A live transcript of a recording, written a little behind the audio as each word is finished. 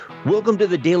Welcome to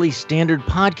the Daily Standard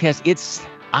Podcast. It's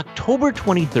October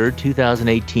 23rd,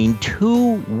 2018,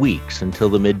 2 weeks until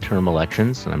the midterm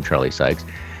elections. And I'm Charlie Sykes.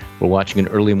 We're watching an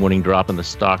early morning drop in the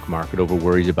stock market over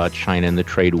worries about China and the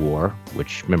trade war,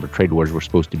 which, remember, trade wars were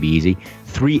supposed to be easy.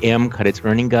 3M cut its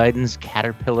earning guidance.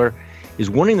 Caterpillar is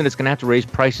warning that it's going to have to raise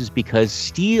prices because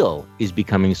steel is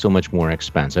becoming so much more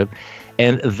expensive.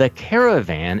 And the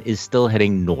caravan is still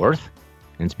heading north,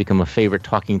 and it's become a favorite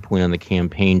talking point on the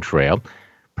campaign trail.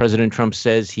 President Trump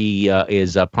says he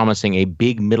is promising a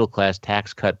big middle-class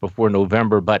tax cut before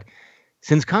November, but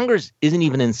since Congress isn't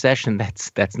even in session,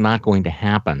 that's not going to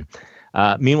happen.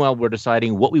 Meanwhile, we're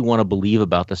deciding what we want to believe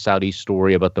about the Saudi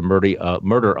story about the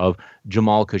murder of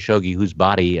Jamal Khashoggi, whose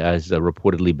body has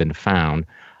reportedly been found,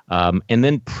 and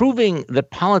then proving that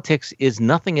politics is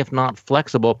nothing if not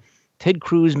flexible. Ted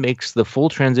Cruz makes the full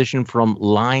transition from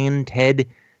Lion Ted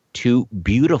to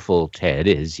Beautiful Ted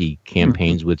as he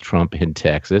campaigns with Trump in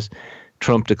Texas.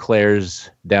 Trump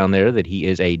declares down there that he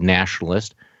is a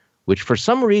nationalist, which for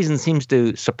some reason seems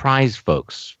to surprise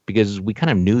folks because we kind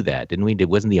of knew that, didn't we?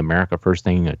 Wasn't the America First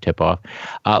thing a tip-off?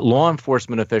 Law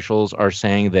enforcement officials are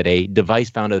saying that a device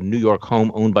found at a New York home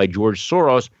owned by George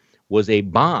Soros was a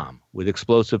bomb with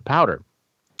explosive powder.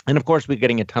 And of course, we're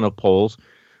getting a ton of polls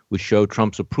which show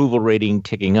Trump's approval rating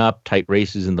ticking up, tight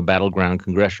races in the battleground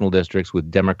congressional districts with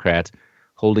Democrats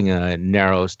holding a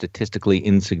narrow, statistically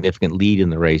insignificant lead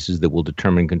in the races that will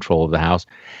determine control of the House.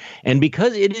 And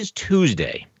because it is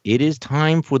Tuesday, it is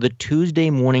time for the Tuesday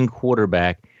morning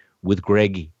quarterback with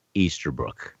Greg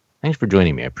Easterbrook. Thanks for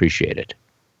joining me. I appreciate it.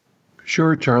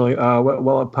 Sure, Charlie.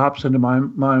 Well, it pops into my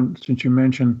mind since you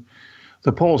mentioned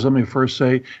the polls. Let me first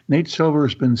say, Nate Silver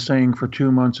has been saying for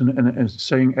 2 months and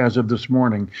saying as of this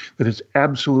morning that it's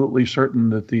absolutely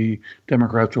certain that the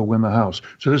Democrats will win the House.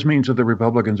 So this means that the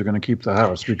Republicans are going to keep the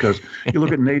House because you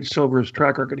look at Nate Silver's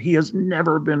track record. He has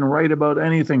never been right about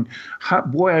anything.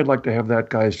 Boy, I'd like to have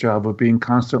that guy's job of being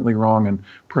constantly wrong and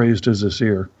praised as a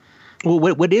seer. Well,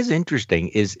 what is interesting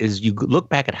is you look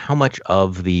back at how much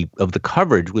of the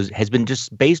coverage has been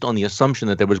just based on the assumption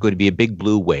that there was going to be a big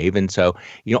blue wave, and so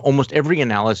almost every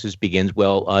analysis begins,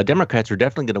 well, Democrats are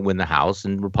definitely going to win the House,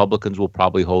 and Republicans will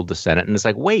probably hold the Senate, and it's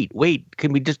like, wait,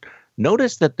 can we just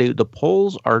notice that the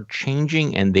polls are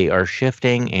changing and they are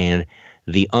shifting, and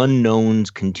the unknowns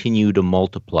continue to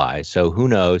multiply. So who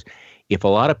knows if a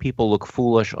lot of people look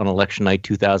foolish on election night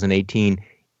 2018.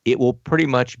 It will pretty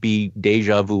much be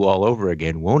deja vu all over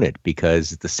again, won't it?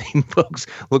 Because the same folks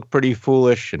look pretty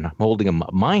foolish, and I'm holding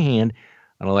my hand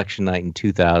on election night in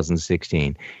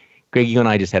 2016. Greg, you and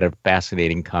I just had a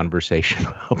fascinating conversation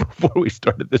before we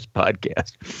started this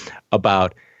podcast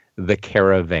about the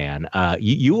caravan.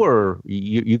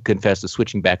 You confessed to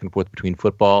switching back and forth between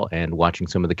football and watching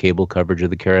some of the cable coverage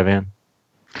of the caravan.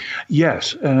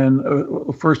 Yes. And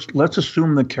first, let's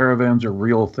assume the caravan's a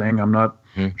real thing. I'm not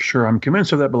sure I'm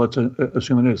convinced of that, but let's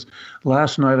assume it is.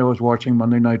 Last night, I was watching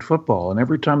Monday Night Football, and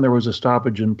every time there was a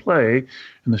stoppage in play,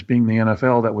 and this being the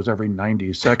NFL, that was every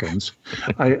 90 seconds,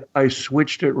 I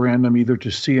switched at random either to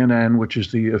CNN, which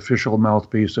is the official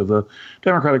mouthpiece of the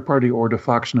Democratic Party, or to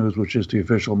Fox News, which is the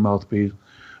official mouthpiece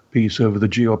of the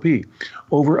GOP.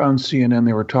 Over on CNN,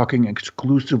 they were talking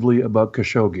exclusively about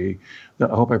Khashoggi. I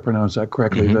hope I pronounced that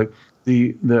correctly.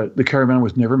 The caravan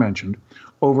was never mentioned.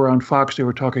 Over on Fox, they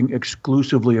were talking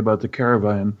exclusively about the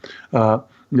caravan.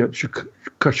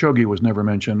 Khashoggi was never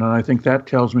mentioned. And I think that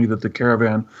tells me that the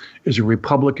caravan is a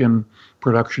Republican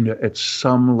production at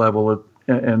some level,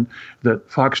 and that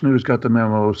Fox News got the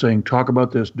memo saying, talk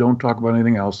about this, don't talk about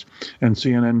anything else. And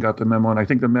CNN got the memo. And I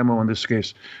think the memo in this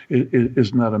case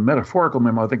is not a metaphorical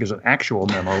memo. I think it's an actual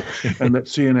memo. And that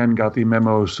CNN got the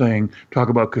memo saying, talk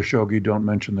about Khashoggi, don't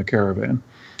mention the caravan.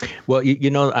 Well,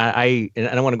 I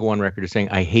don't want to go on record as saying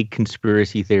I hate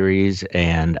conspiracy theories,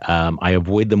 and I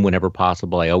avoid them whenever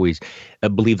possible. I always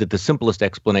believe that the simplest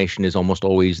explanation is almost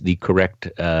always the correct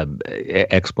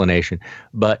explanation.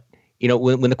 But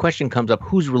when the question comes up,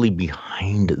 who's really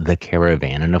behind the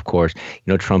caravan? And of course,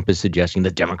 Trump is suggesting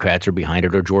that Democrats are behind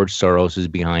it, or George Soros is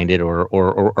behind it, or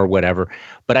whatever.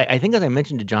 But I think, as I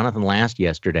mentioned to Jonathan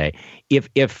yesterday, if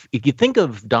you think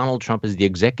of Donald Trump as the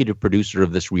executive producer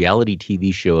of this reality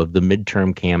TV show of the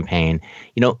midterm campaign,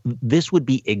 this would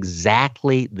be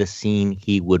exactly the scene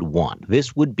he would want.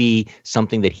 This would be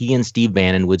something that he and Steve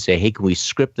Bannon would say, hey, can we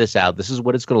script this out? This is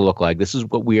what it's going to look like. This is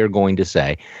what we are going to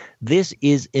say. This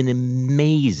is an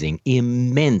amazing,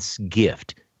 immense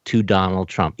gift to Donald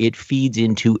Trump. It feeds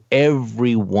into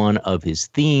every one of his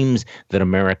themes that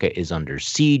America is under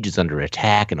siege, is under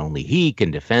attack, and only he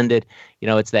can defend it.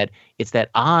 It's that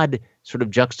odd sort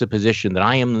of juxtaposition that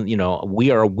I am,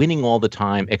 we are winning all the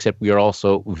time, except we are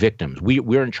also victims.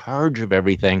 We're in charge of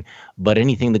everything, but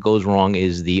anything that goes wrong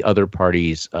is the other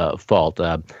party's fault.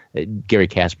 Gary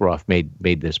Kasparov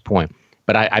made this point,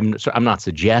 but I'm not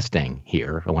suggesting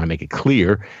here. I want to make it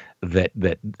clear that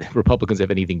Republicans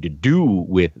have anything to do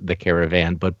with the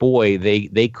caravan, but boy,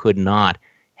 they could not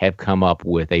have come up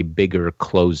with a bigger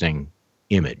closing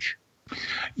image.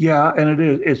 Yeah, and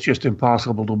it's just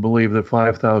impossible to believe that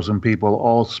 5,000 people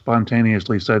all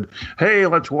spontaneously said, hey,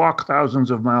 let's walk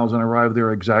thousands of miles and arrive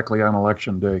there exactly on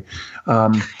Election Day.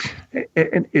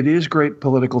 And it is great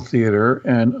political theater,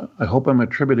 and I hope I'm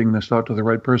attributing this thought to the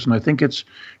right person. I think it's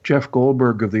Jeff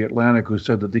Goldberg of The Atlantic who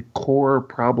said that the core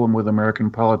problem with American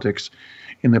politics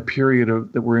in the period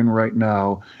that we're in right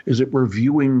now is that we're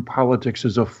viewing politics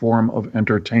as a form of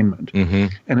entertainment.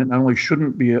 Mm-hmm. And it not only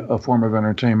shouldn't be a form of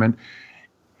entertainment,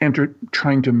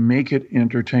 trying to make it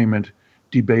entertainment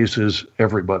debases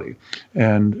everybody.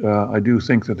 And I do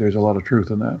think that there's a lot of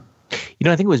truth in that.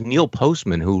 I think it was Neil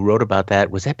Postman who wrote about that.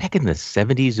 Was that back in the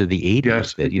 70s or the 80s?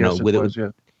 Yes, that,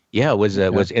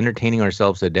 it was entertaining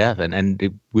ourselves to death.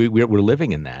 And we're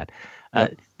living in that.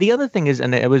 The other thing is,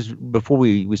 and it was before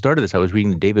we started this, I was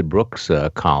reading the David Brooks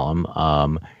column,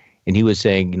 and he was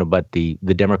saying, but the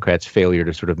Democrats' failure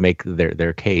to sort of make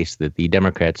their case that the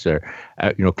Democrats are,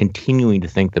 continuing to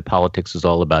think that politics is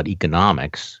all about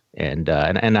economics, and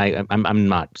I'm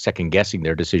not second guessing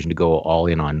their decision to go all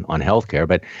in on healthcare,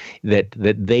 but that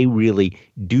they really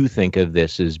do think of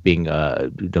this as being,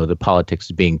 the politics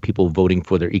as being people voting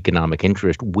for their economic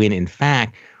interest, when in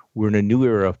fact we're in a new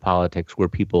era of politics where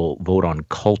people vote on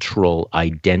cultural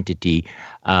identity,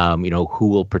 who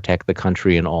will protect the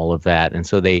country and all of that. And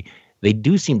so they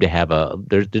do seem to have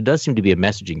there does seem to be a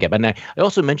messaging gap. And I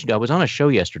also mentioned I was on a show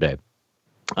yesterday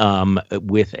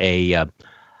with a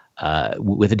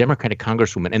Democratic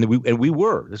congresswoman,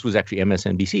 and this was actually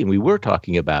MSNBC, and we were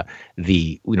talking about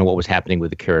what was happening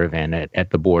with the caravan at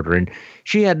the border, and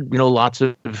she had lots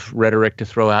of rhetoric to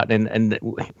throw out, and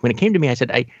when it came to me, I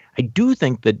said I do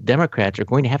think that Democrats are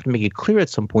going to have to make it clear at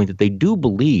some point that they do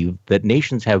believe that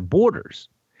nations have borders,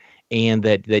 and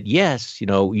that yes,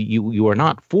 you are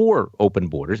not for open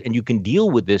borders, and you can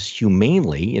deal with this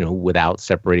humanely, without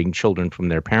separating children from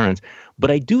their parents,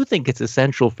 but I do think it's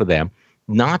essential for them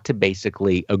not to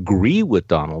basically agree with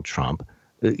Donald Trump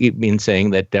in saying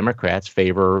that Democrats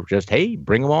favor just, hey,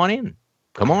 bring them on in.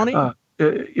 Come on in.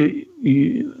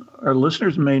 Our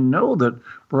listeners may know that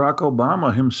Barack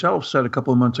Obama himself said a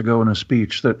couple of months ago in a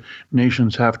speech that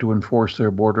nations have to enforce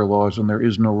their border laws and there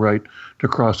is no right to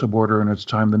cross a border, and it's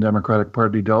time the Democratic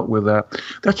Party dealt with that.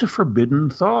 That's a forbidden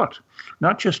thought,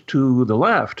 not just to the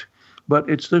left, but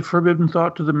it's the forbidden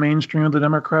thought to the mainstream of the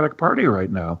Democratic Party right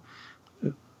now.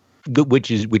 Which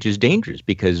is dangerous,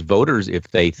 because voters, if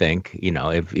they think,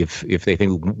 if they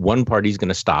think one party is going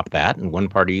to stop that and one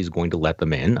party is going to let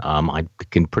them in, I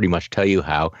can pretty much tell you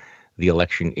how the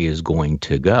election is going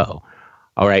to go.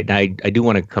 All right, now I do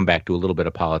want to come back to a little bit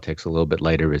of politics a little bit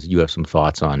later, as you have some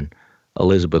thoughts on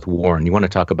Elizabeth Warren. You want to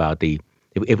talk about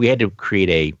if we had to create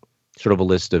a sort of a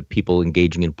list of people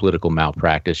engaging in political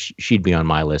malpractice, she'd be on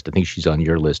my list. I think she's on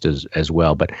your list as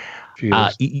well. But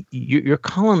your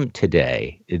column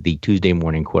today, the Tuesday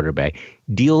Morning Quarterback,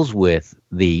 deals with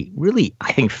the really,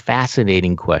 I think,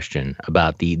 fascinating question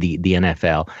about the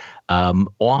NFL,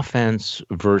 offense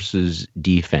versus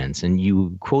defense. And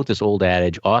you quote this old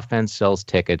adage: offense sells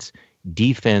tickets,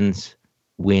 defense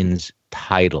wins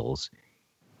titles.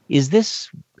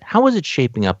 How is it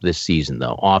shaping up this season,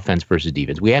 though, offense versus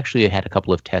defense? We actually had a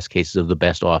couple of test cases of the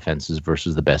best offenses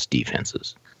versus the best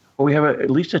defenses. Well, we have at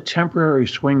least a temporary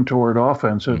swing toward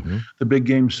offense. Mm-hmm. The big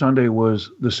game Sunday was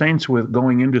the Saints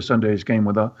going into Sunday's game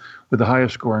with the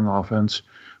highest scoring offense,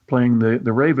 playing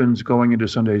the Ravens going into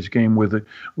Sunday's game with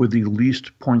the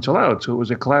least points allowed. So it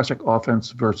was a classic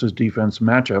offense versus defense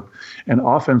matchup, and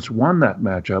offense won that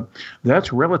matchup.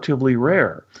 That's relatively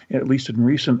rare, at least in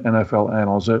recent NFL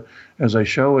annals. As I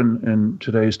show in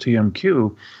today's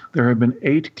TMQ, there have been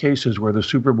 8 cases where the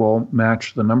Super Bowl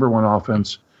matched the number one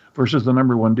offense versus the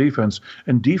number one defense,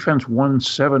 and defense won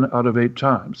 7 out of 8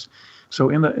 times. So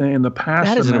in the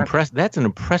past, that's an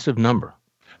impressive number.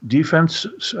 Defense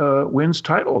wins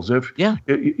titles. If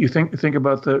you think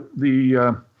about the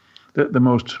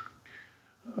most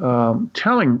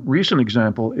telling recent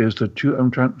example is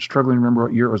struggling to remember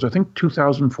what year it was. I think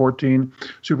 2014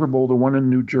 Super Bowl, the one in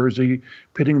New Jersey,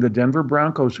 pitting the Denver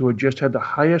Broncos, who had just had the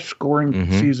highest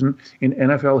scoring season in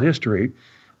NFL history,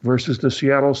 versus the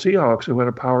Seattle Seahawks, who had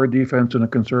a power defense and a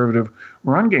conservative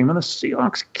run game, and the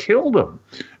Seahawks killed them.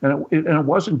 And it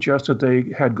wasn't just that they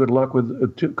had good luck with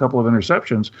a couple of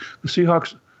interceptions. The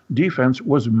Seahawks defense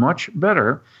was much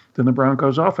better than the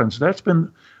Broncos offense. That's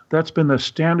been the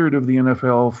standard of the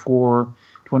NFL for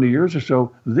 20 years or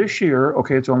so. This year,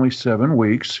 okay, it's only 7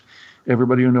 weeks.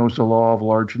 Everybody who knows the law of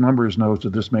large numbers knows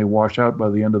that this may wash out by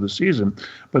the end of the season.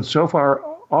 But so far,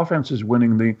 offense is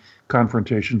winning the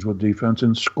confrontations with defense,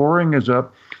 and scoring is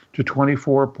up to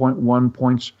 24.1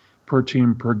 points per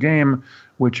team per game,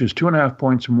 which is 2.5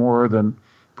 points more than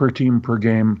per team per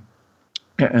game,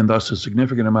 and thus a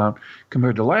significant amount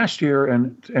compared to last year,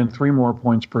 and 3 more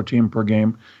points per team per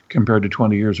game compared to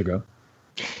 20 years ago.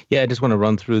 Yeah, I just want to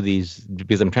run through these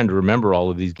because I'm trying to remember all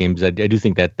of these games. I do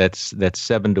think that's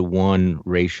 7-to-1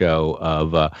 ratio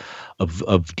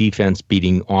of defense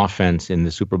beating offense in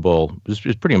the Super Bowl is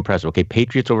pretty impressive. Okay,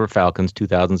 Patriots over Falcons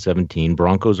 2017,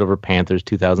 Broncos over Panthers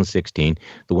 2016,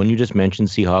 the one you just mentioned,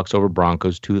 Seahawks over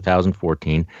Broncos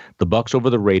 2014, the Bucks over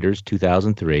the Raiders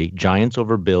 2003, Giants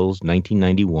over Bills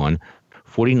 1991.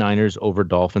 49ers over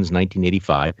Dolphins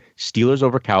 1985, Steelers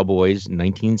over Cowboys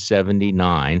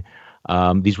 1979.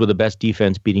 These were the best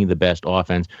defense beating the best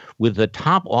offense, with the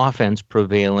top offense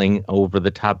prevailing over the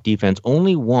top defense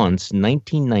only once,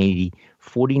 1990,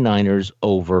 49ers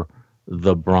over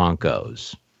the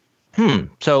Broncos.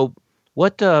 So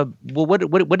what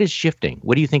is shifting?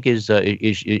 What do you think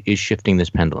is shifting this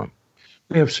pendulum?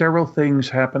 We have several things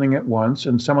happening at once,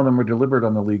 and some of them are deliberate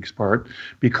on the league's part.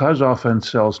 Because offense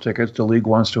sells tickets, the league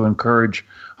wants to encourage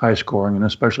high scoring and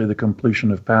especially the completion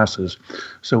of passes.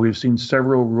 So we've seen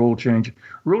several rule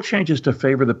changes to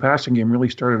favor the passing game really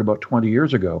started about 20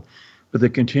 years ago, but they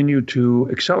continue to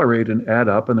accelerate and add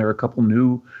up, and there are a couple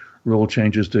new rule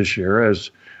changes this year. As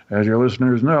your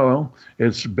listeners know,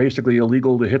 it's basically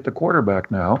illegal to hit the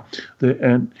quarterback now.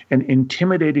 And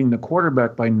intimidating the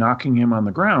quarterback by knocking him on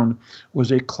the ground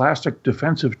was a classic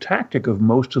defensive tactic of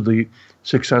most of the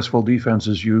successful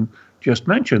defenses you just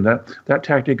mentioned. That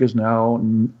tactic is now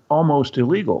almost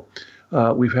illegal.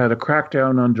 We've had a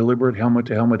crackdown on deliberate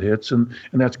helmet-to-helmet hits, and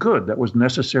that's good. That was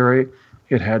necessary.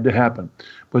 It had to happen.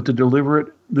 But the deliberate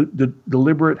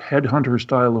headhunter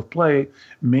style of play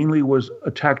mainly was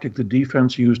a tactic the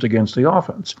defense used against the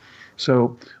offense.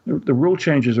 So the rule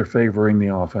changes are favoring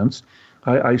the offense.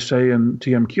 I say in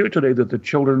TMQ today that the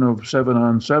children of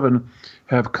 7-on-7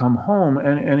 have come home,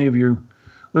 and any of you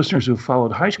listeners who've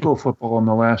followed high school football in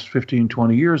the last 15,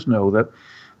 20 years know that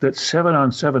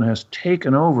 7-on-7 has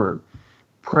taken over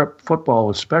prep football,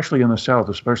 especially in the South,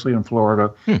 especially in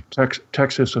Florida,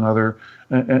 Texas, and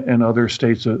other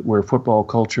states where football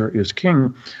culture is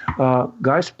king.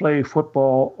 Guys play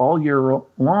football all year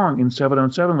long in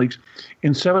 7-on-7 leagues.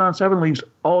 In 7-on-7 leagues,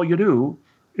 all you do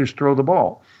is throw the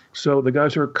ball. So the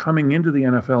guys who are coming into the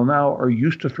NFL now are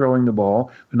used to throwing the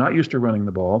ball. They're not used to running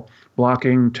the ball.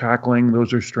 Blocking, tackling,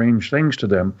 those are strange things to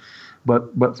them.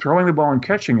 But throwing the ball and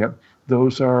catching it,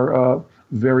 those are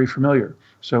very familiar.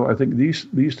 So I think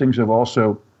these things have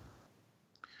also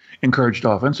encouraged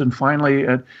offense. And finally,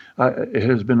 it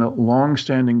has been a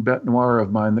long-standing bête noire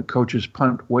of mine that coaches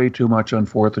punt way too much on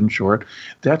 4th and short.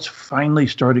 That's finally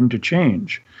starting to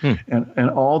change. And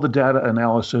all the data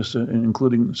analysis,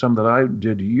 including some that I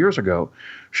did years ago,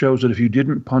 shows that if you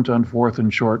didn't punt on 4th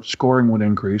and short, scoring would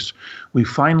increase. We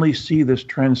finally see this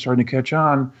trend starting to catch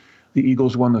on. The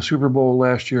Eagles won the Super Bowl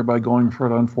last year by going for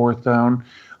it on 4th down.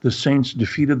 The Saints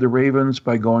defeated the Ravens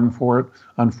by going for it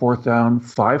on 4th down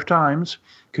 5 times,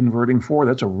 converting 4.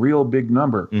 That's a real big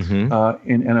number in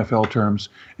NFL terms.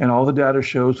 And all the data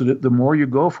shows that the more you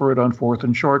go for it on 4th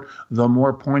and short, the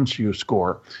more points you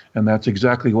score. And that's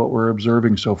exactly what we're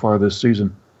observing so far this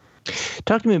season.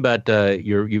 Talk to me about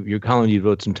your column. You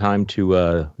wrote some time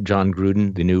to John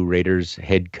Gruden, the new Raiders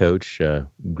head coach,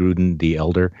 Gruden the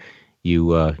Elder.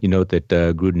 You note that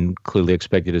Gruden clearly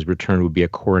expected his return would be a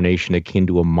coronation akin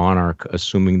to a monarch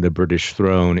assuming the British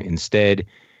throne. Instead,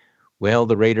 well,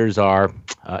 the Raiders are,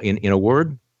 in a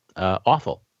word,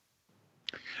 awful.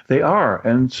 They are,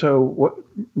 and so what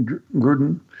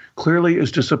Gruden clearly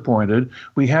is disappointed.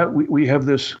 We have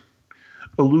this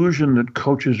illusion that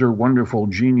coaches are wonderful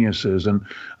geniuses, and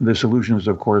this illusion is,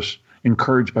 of course,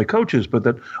 encouraged by coaches, but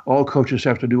that all coaches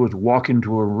have to do is walk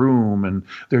into a room and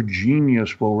their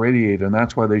genius will radiate, and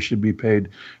that's why they should be paid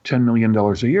 $10 million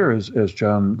a year, as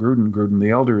John Gruden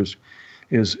the Elder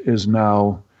is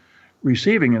now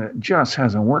receiving, and it just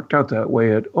hasn't worked out that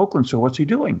way at Oakland. So what's he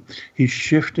doing? He's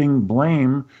shifting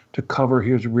blame to cover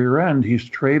his rear end. He's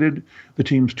traded the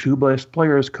team's 2 best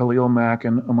players, Khalil Mack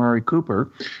and Amari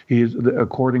Cooper. He's,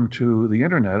 according to the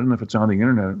internet, and if it's on the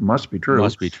internet, it must be true.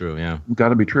 Must be true, yeah. Got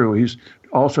to be true. He's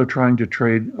also trying to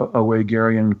trade away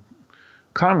Garyon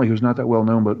Conley, who's not that well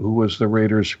known, but who was the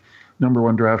Raiders'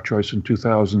 #1 draft choice in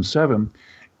 2007.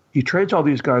 he trades all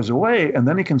these guys away, and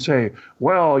then he can say,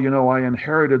 well, I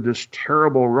inherited this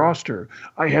terrible roster.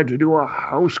 I had to do a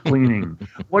house cleaning.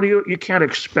 You can't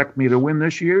expect me to win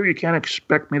this year. You can't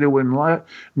expect me to win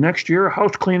next year.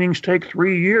 House cleanings take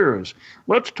 3 years.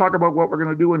 Let's talk about what we're going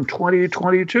to do in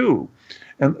 2022.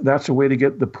 And that's a way to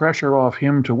get the pressure off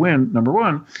him to win, number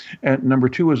one. And number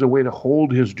two is a way to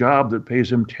hold his job that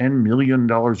pays him $10 million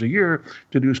a year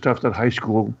to do stuff that high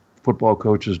school football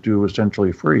coaches do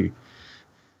essentially free.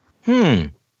 As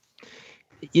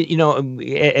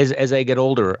I get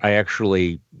older, I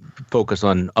actually focus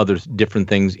on other different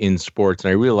things in sports,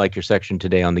 and I really like your section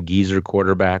today on the geezer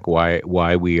quarterback. Why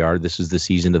this is the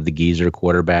season of the geezer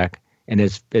quarterback, and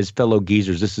as fellow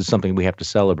geezers, this is something we have to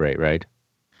celebrate, right?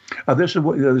 This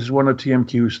is one of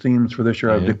TMQ's themes for this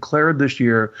year. I've declared this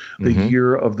year the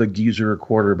year of the geezer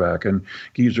quarterback, and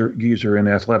geezer in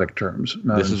athletic terms.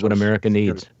 This is what America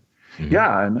needs.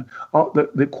 Yeah, and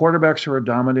the quarterbacks who are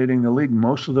dominating the league,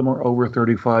 most of them are over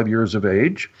 35 years of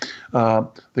age.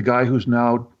 The guy who's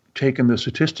now taken the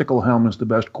statistical helm as the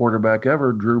best quarterback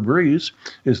ever, Drew Brees,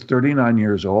 is 39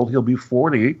 years old. He'll be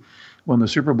 40 when the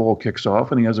Super Bowl kicks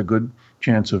off, and he has a good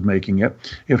chance of making it.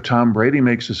 If Tom Brady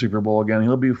makes the Super Bowl again,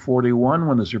 he'll be 41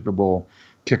 when the Super Bowl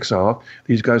kicks off.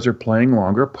 These guys are playing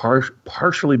longer,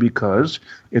 partially because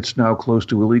it's now close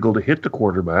to illegal to hit the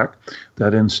quarterback.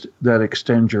 That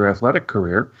extends your athletic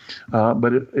career,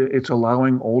 but it's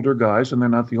allowing older guys, and they're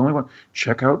not the only one.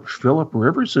 Check out Phillip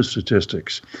Rivers'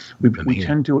 statistics.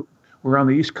 We're on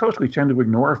the East Coast. We tend to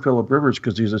ignore Phillip Rivers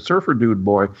because he's a surfer dude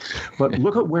boy. But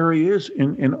look at where he is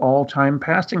in all-time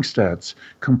passing stats.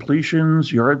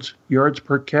 Completions, yards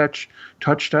per catch,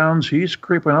 touchdowns. He's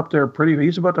creeping up there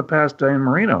he's about to pass Dan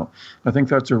Marino. I think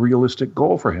that's a realistic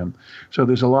goal for him. So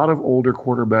there's a lot of older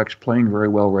quarterbacks playing very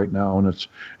well right now, and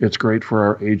it's great for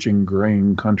our aging,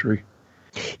 graying country.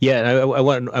 Yeah, I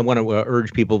want to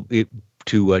urge people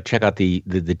to check out the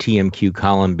TMQ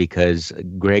column, because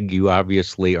Greg, you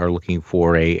obviously are looking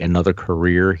for another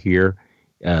career here.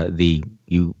 Are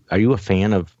you a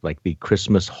fan of like the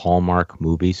Christmas Hallmark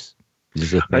movies?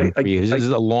 Is this a thing for you? Is this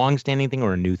a long-standing thing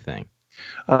or a new thing?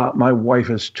 My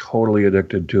wife is totally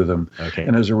addicted to them. Okay.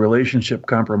 And as a relationship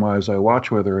compromise, I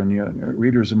watch with her. And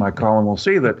readers in my column will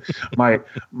see that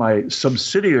my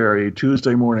subsidiary,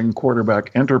 Tuesday Morning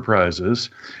Quarterback Enterprises,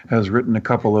 has written a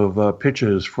couple of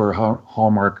pitches for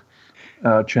Hallmark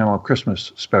Channel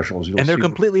Christmas specials. And they're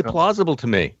completely plausible to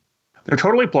me. They're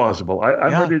totally plausible.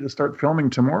 I'm ready to start filming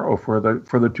tomorrow for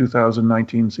the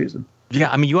 2019 season. Yeah,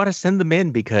 I mean, you ought to send them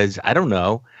in, because I don't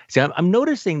know. See, I'm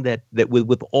noticing that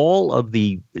with all of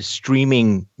the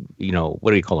streaming,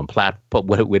 what do you call them?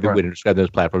 What do we describe those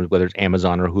platforms, whether it's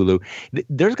Amazon or Hulu,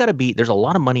 there's a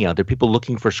lot of money out there, people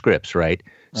looking for scripts, right?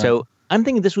 So I'm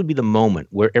thinking this would be the moment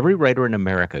where every writer in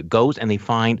America goes and they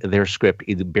find their script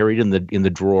either buried in the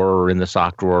drawer or in the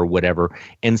sock drawer or whatever,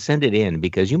 and send it in,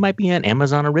 because you might be on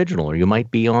Amazon Original, or you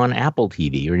might be on Apple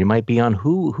TV, or you might be on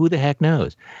who the heck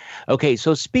knows. Okay,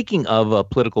 so speaking of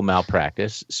political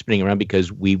malpractice spinning around,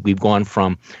 because we've gone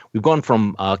from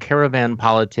caravan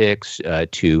politics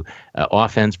to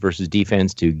offense versus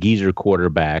defense to geezer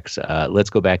quarterbacks. Let's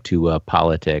go back to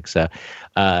politics.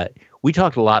 We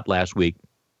talked a lot last week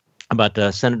about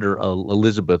Senator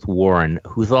Elizabeth Warren,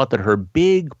 who thought that her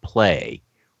big play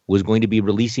was going to be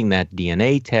releasing that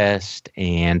DNA test,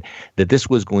 and that this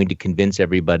was going to convince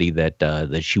everybody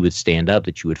that she would stand up,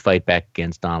 that she would fight back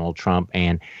against Donald Trump.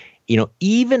 And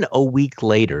even a week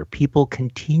later, people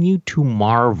continue to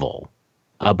marvel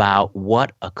about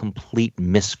what a complete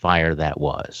misfire that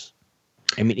was.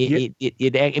 I mean,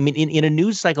 in a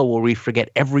news cycle where we forget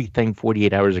everything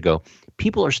 48 hours ago,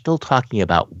 people are still talking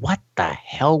about what the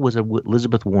hell was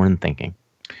Elizabeth Warren thinking?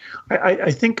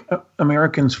 I think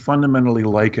Americans fundamentally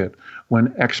like it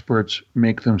when experts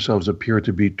make themselves appear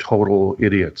to be total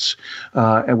idiots,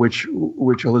 and which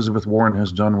Elizabeth Warren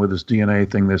has done with this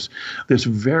DNA thing. This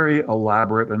very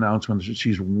elaborate announcement that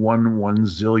she's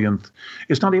 1/1,000,000th.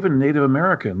 It's not even Native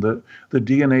American. The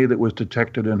DNA that was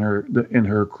detected in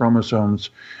her chromosomes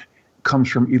comes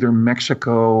from either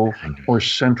Mexico or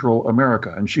Central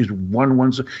America, and she's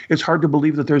 1/1. It's hard to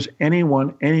believe that there's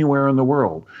anyone anywhere in the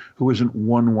world who isn't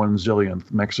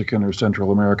 1/1,000,000th Mexican or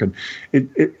Central American.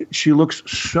 She looks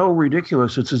so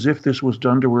ridiculous. It's as if this was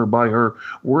done to her by her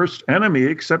worst enemy,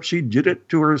 except she did it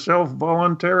to herself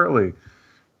voluntarily.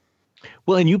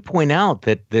 Well, and you point out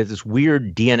that this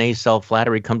weird DNA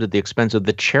self-flattery comes at the expense of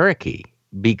the Cherokee,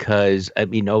 because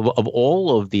of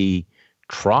all of the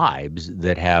tribes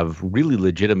that have really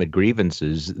legitimate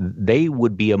grievances, they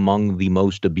would be among the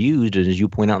most abused. And as you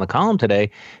point out in the column today,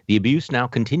 the abuse now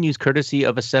continues courtesy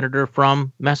of a senator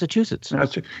from Massachusetts.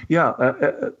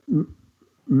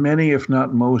 many, if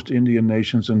not most, Indian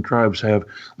nations and tribes have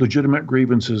legitimate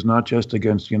grievances, not just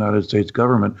against the United States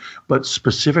government, but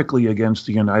specifically against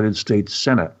the United States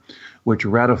Senate, which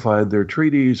ratified their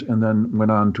treaties and then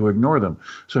went on to ignore them.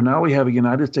 So now we have a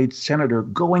United States senator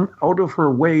going out of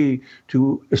her way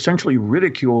to essentially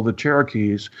ridicule the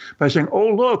Cherokees by saying, oh,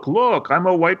 look, I'm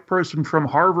a white person from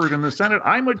Harvard in the Senate.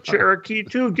 I'm a Cherokee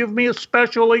too. Give me a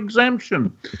special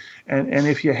exemption. And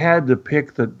if you had to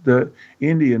pick the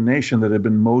Indian nation that had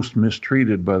been most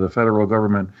mistreated by the federal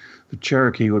government, the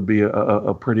Cherokee would be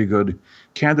a pretty good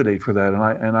candidate for that.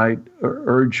 And I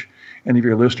urge any of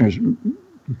your listeners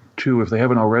to, if they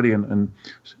haven't already, and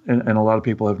a lot of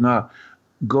people have not,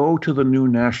 go to the new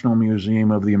National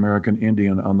Museum of the American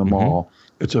Indian on the Mall.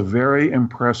 It's a very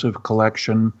impressive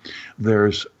collection.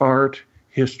 There's art,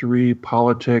 history,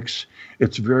 politics.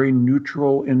 It's very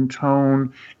neutral in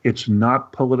tone. It's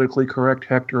not politically correct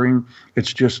hectoring.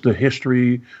 It's just the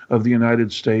history of the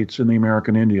United States and the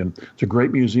American Indian. It's a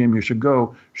great museum. You should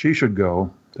go. She should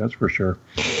go. That's for sure.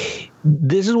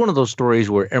 This is one of those stories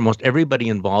where almost everybody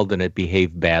involved in it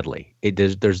behaved badly.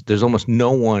 There's almost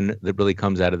no one that really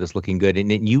comes out of this looking good.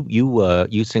 And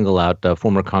you single out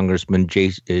former Congressman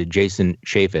Jason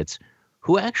Chaffetz,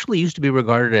 who actually used to be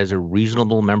regarded as a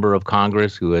reasonable member of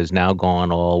Congress, who has now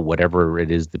gone all whatever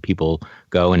it is that people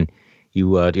go. And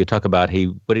you talk about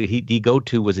what did he go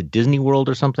to? Was it Disney World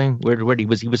or something? Where he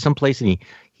was someplace, and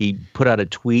he put out a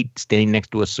tweet standing next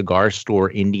to a cigar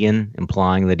store Indian,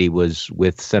 implying that he was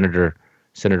with Senator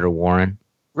Warren.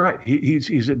 Right.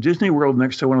 He's at Disney World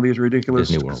next to one of these ridiculous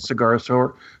cigar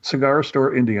store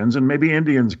Indians, and maybe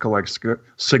Indians collect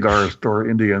cigar store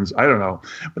Indians. I don't know.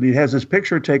 But he has his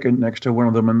picture taken next to one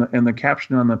of them, and the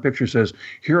caption on the picture says,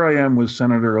 "Here I am with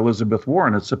Senator Elizabeth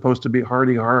Warren." It's supposed to be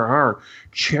 "Hardy har har."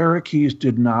 Cherokees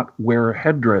did not wear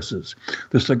headdresses.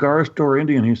 The cigar store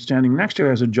Indian he's standing next to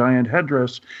has a giant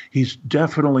headdress. He's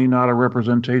definitely not a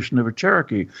representation of a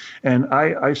Cherokee. And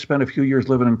I spent a few years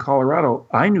living in Colorado.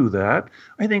 I knew that.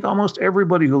 I think almost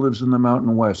everybody who lives in the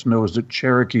Mountain West knows that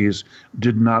Cherokees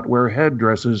did not wear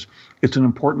headdresses. It's an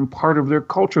important part of their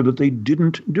culture that they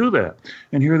didn't do that.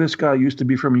 And here this guy used to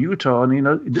be from Utah, and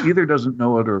he either doesn't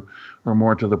know it or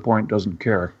more to the point, doesn't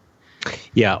care.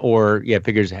 Yeah,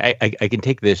 figures I can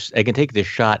take this. I can take this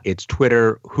shot. It's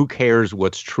Twitter. Who cares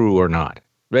what's true or not?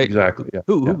 Right? Exactly. Yeah.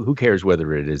 Who cares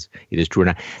whether it is true or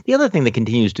not? The other thing that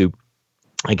continues to,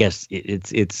 I guess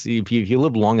it's if you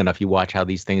live long enough, you watch how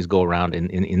these things go around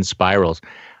in spirals.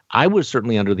 I was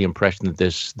certainly under the impression that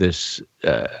this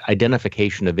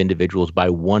identification of individuals by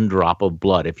one drop of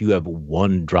blood. If you have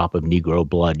one drop of Negro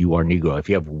blood, you are Negro. If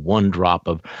you have one drop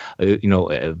of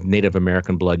Native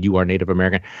American blood, you are Native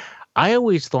American. I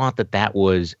always thought that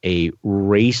was a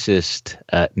racist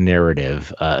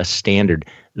narrative, a standard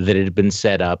that had been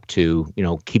set up to,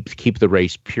 keep the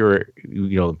race pure,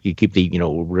 you keep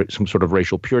the, some sort of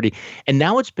racial purity. And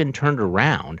now it's been turned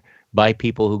around by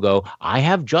people who go, I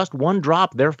have just one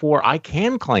drop, therefore I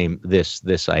can claim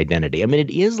this identity. I mean, it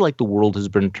is like the world has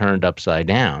been turned upside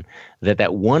down,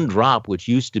 that one drop, which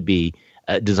used to be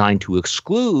designed to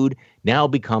exclude, now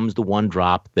becomes the one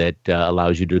drop that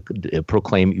allows you to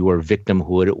proclaim your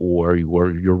victimhood or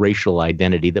your racial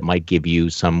identity that might give you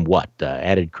some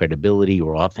added credibility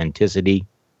or authenticity.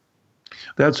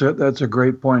 That's a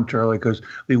great point, Charlie, because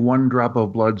the one drop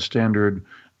of blood standard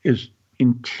is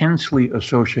intensely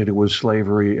associated with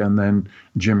slavery and then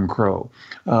Jim Crow.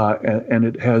 And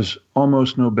it has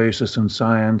almost no basis in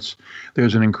science.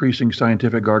 There's an increasing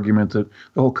scientific argument that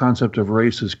the whole concept of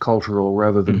race is cultural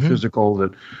rather than physical,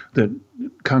 that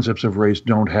concepts of race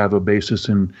don't have a basis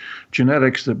in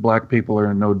genetics, that black people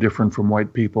are no different from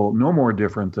white people, no more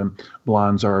different than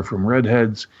blondes are from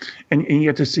redheads. And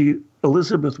yet to see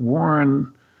Elizabeth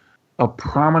Warren, a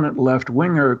prominent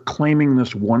left-winger, claiming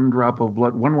this one drop of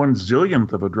blood, one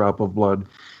zillionth of a drop of blood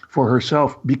for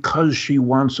herself because she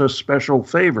wants a special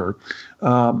favor.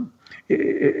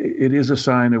 It is a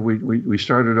sign of, we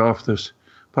started off this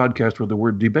podcast with the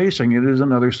word debasing. It is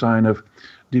another sign of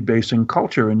debasing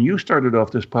culture. And you started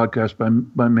off this podcast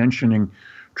by mentioning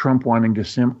Trump wanting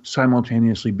to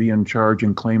simultaneously be in charge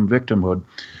and claim victimhood.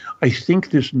 I think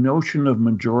this notion of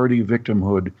majority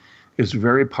victimhood is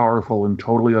very powerful and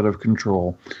totally out of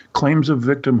control. Claims of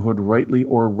victimhood, rightly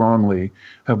or wrongly,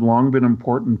 have long been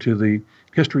important to the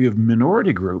history of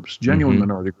minority groups, genuine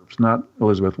minority groups, not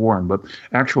Elizabeth Warren, but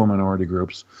actual minority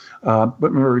groups. But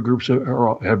minority groups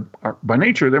are by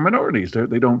nature, they're minorities.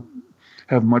 They don't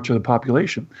have much of the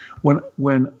population.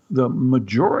 When the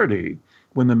majority,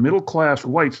 when the middle class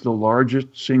whites, the largest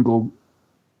single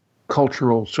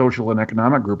cultural, social, and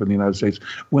economic group in the United States,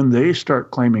 when they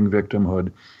start claiming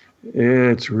victimhood,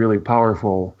 It's really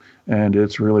powerful, and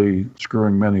it's really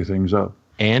screwing many things up.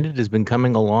 And it has been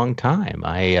coming a long time.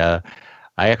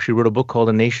 I actually wrote a book called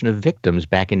A Nation of Victims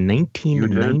back in You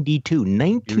did.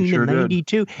 1992. You sure did.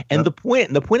 1992. And Yep.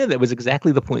 the point of that was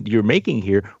exactly the point that you're making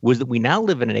here, was that we now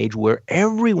live in an age where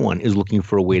everyone is looking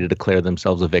for a way to declare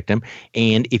themselves a victim.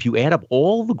 And if you add up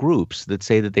all the groups that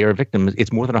say that they are victims,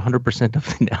 it's more than 100%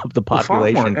 of the Well, far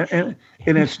more. population.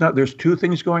 And it's not, there's two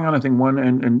things going on. I think one,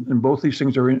 and both these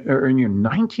things are in your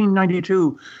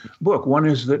 1992 book. One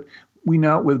is that we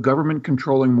now, with government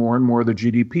controlling more and more of the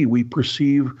GDP, we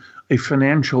perceive a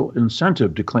financial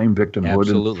incentive to claim victimhood.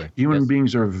 Absolutely. And human Yes.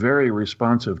 beings are very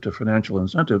responsive to financial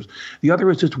incentives. The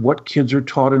other is it's what kids are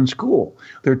taught in school.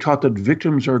 They're taught that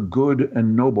victims are good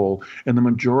and noble, and the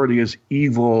majority is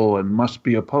evil and must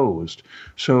be opposed.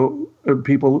 So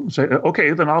people say,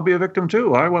 okay, then I'll be a victim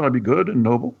too. I want to be good and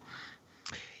noble.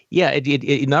 Yeah,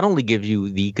 it not only gives you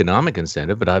the economic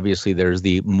incentive, but obviously there's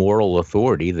the moral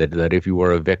authority that if you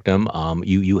are a victim,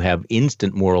 you have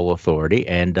instant moral authority,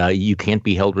 and you can't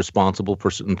be held responsible for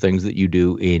certain things that you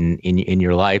do in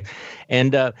your life.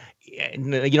 And I'm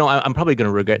probably going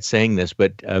to regret saying this,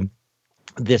 but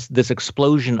this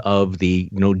explosion of the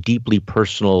deeply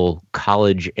personal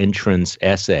college entrance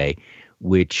essay,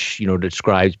 which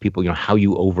describes people, how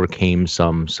you overcame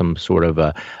some sort of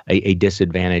a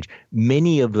disadvantage.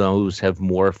 Many of those have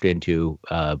morphed into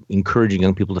encouraging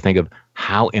young people to think of,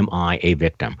 how am I a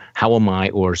victim? How am I,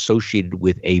 or associated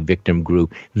with a victim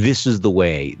group? This is the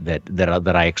way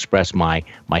that I express my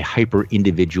hyper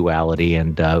individuality,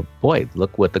 and boy,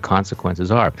 look what the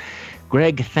consequences are.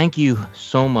 Greg, thank you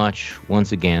so much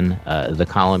once again. The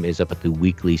column is up at the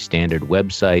Weekly Standard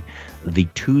website, the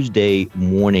Tuesday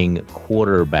Morning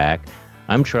Quarterback.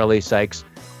 I'm Charlie Sykes.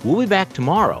 We'll be back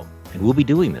tomorrow, and we'll be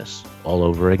doing this all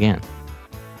over again.